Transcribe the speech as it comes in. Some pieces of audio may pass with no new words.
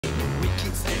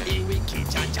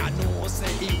ya know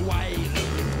say it wild.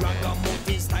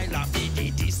 Ragamuffin style of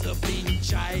the disciplined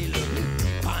child.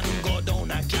 Pan go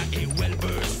down a cat it well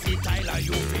versatile.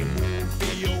 You fi move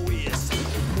for your waist,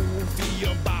 move for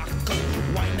your back.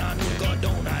 Wine and go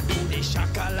down and do the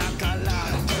shakalaka.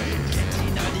 Get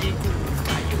in a the groove,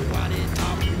 'cause you are the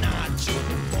top notch.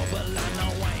 Bubble and a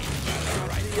wine.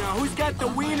 Yeah, who's got the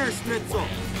wiener schnitzel?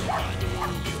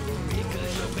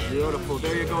 Beautiful.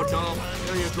 There you go, doll.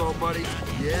 There you go, buddy.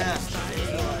 Yeah.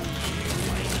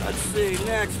 Let's see.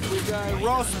 Next, we got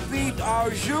roast beef au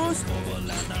jus.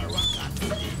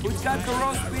 Who's got the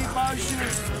roast beef au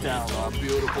jus? Now,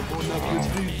 beautiful. Bon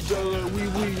appetit. Oui,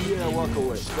 oui. Yeah, walk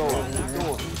away. Go on.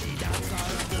 Go on.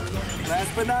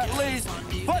 Last but not least,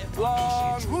 foot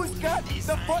long. Who's got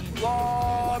the foot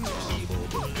long?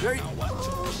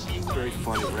 Very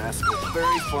funny, rascal.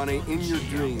 Very funny in your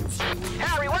dreams.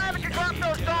 Harry, why haven't you dropped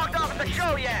those dogs off at the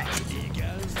show yet?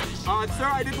 Sir,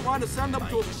 I didn't want to send them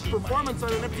to a performance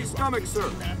on an empty stomach, sir.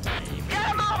 Get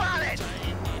them out on it!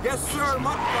 Yes, sir.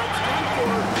 Mutt, stand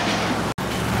for.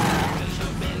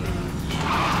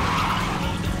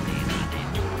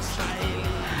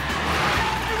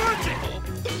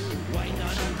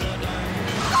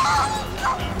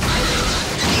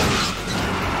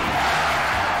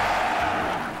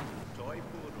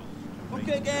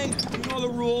 Okay, gang, you know the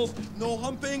rules. No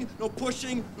humping, no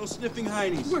pushing, no sniffing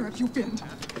heinies. Where have you been?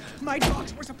 My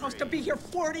dogs were supposed to be here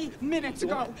 40 minutes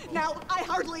ago. Now, I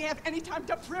hardly have any time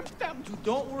to primp them.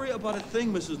 Don't worry about a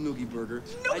thing, Mrs. Noogie Burger.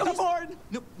 Noogie-born!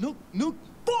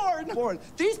 Born.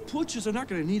 These pooches are not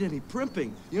going to need any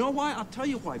primping. You know why? I'll tell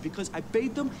you why. Because I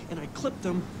bathed them and I clipped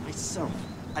them myself.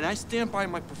 And I stand by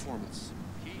my performance.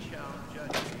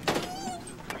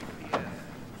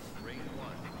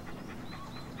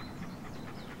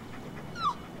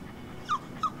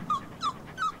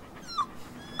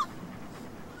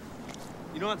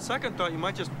 You know, on second thought, you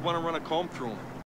might just want to run a comb through them.